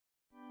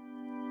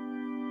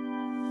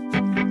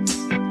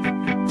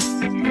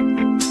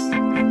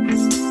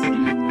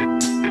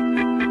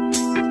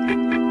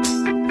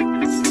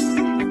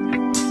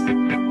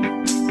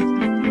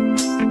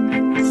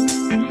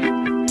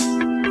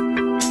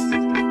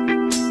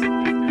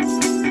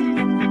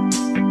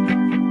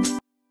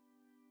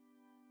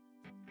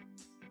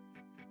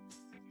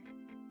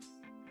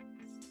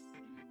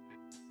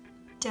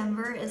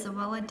Denver is a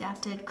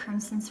well-adapted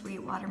crimson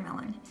sweet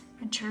watermelon.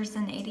 Matures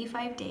in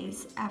 85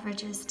 days,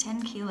 averages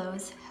 10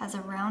 kilos, has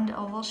a round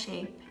oval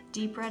shape,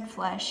 deep red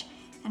flesh,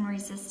 and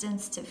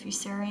resistance to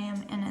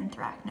fusarium and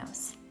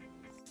anthracnose.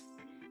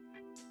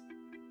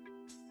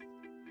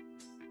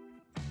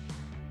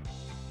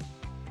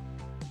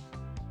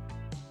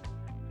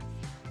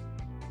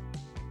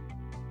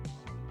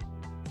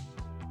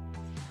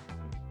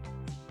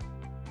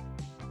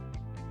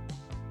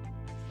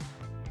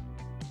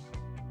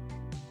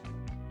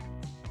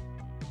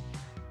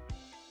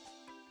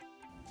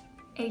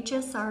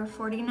 HSR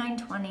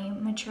 4920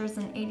 matures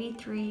in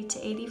 83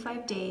 to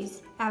 85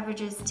 days,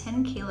 averages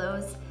 10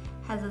 kilos,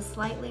 has a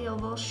slightly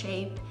oval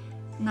shape,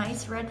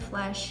 nice red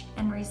flesh,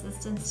 and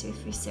resistance to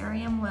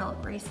fusarium wilt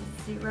races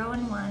 0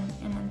 and 1,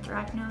 and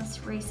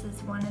anthracnose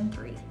races 1 and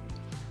 3.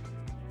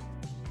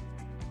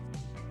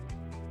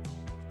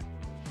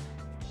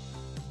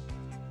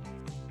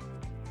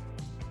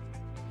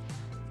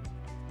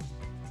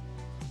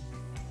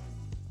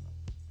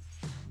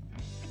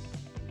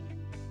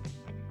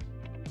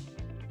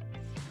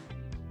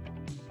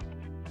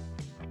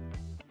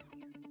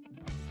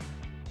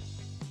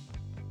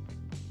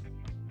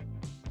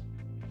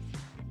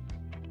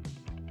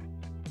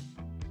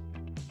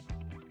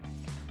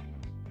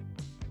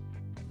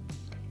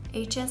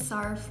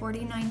 HSR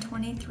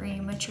 4923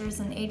 matures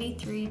in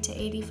 83 to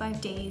 85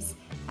 days,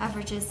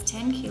 averages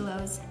 10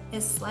 kilos,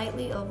 is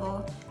slightly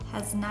oval,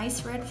 has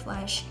nice red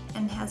flesh,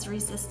 and has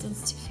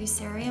resistance to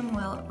fusarium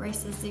wilt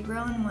races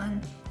 0 and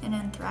 1, and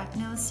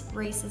anthracnose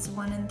races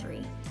 1 and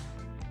 3.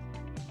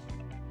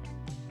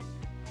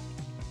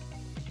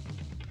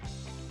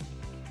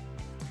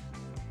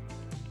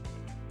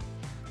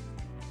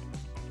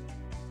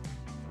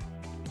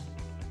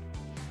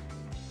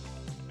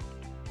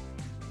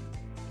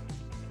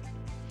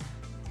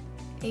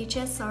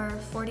 HSR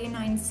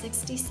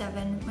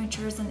 4967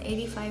 matures in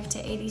 85 to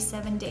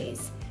 87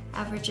 days,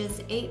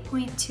 averages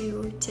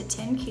 8.2 to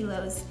 10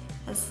 kilos,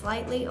 has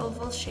slightly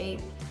oval shape,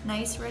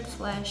 nice red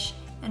flesh,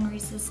 and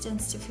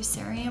resistance to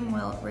fusarium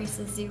wilt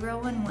races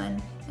 0 and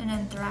 1, and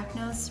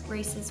anthracnose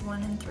races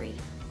 1 and 3.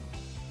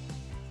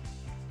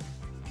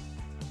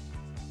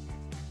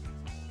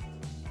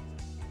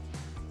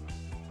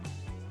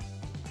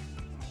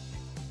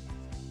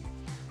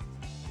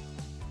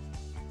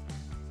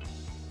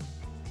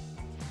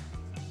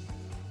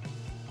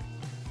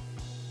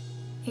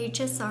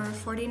 HSR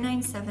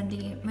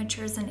 4970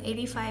 matures in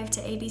 85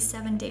 to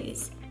 87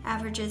 days,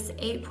 averages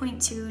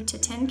 8.2 to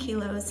 10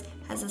 kilos,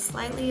 has a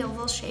slightly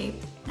oval shape,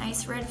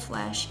 nice red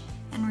flesh,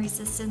 and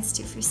resistance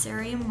to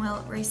fusarium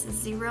wilt races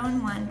 0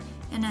 and 1,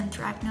 and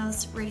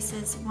anthracnose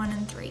races 1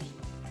 and 3.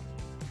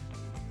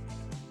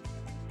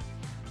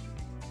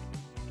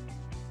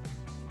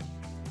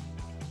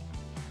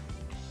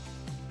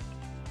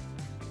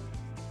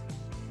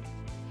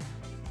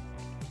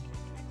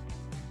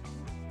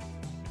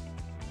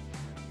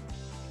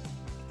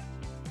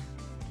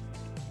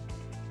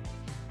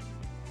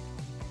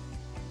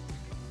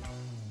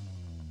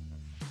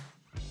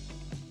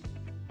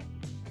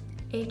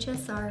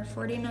 HSR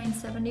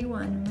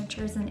 4971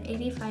 matures in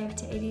 85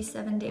 to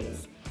 87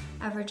 days,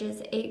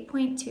 averages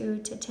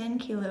 8.2 to 10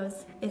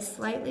 kilos, is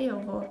slightly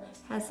oval,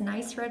 has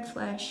nice red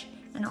flesh,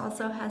 and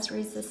also has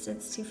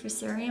resistance to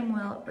fusarium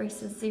wilt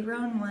races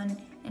 0 and 1,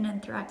 and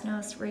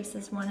anthracnose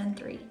races 1 and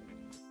 3.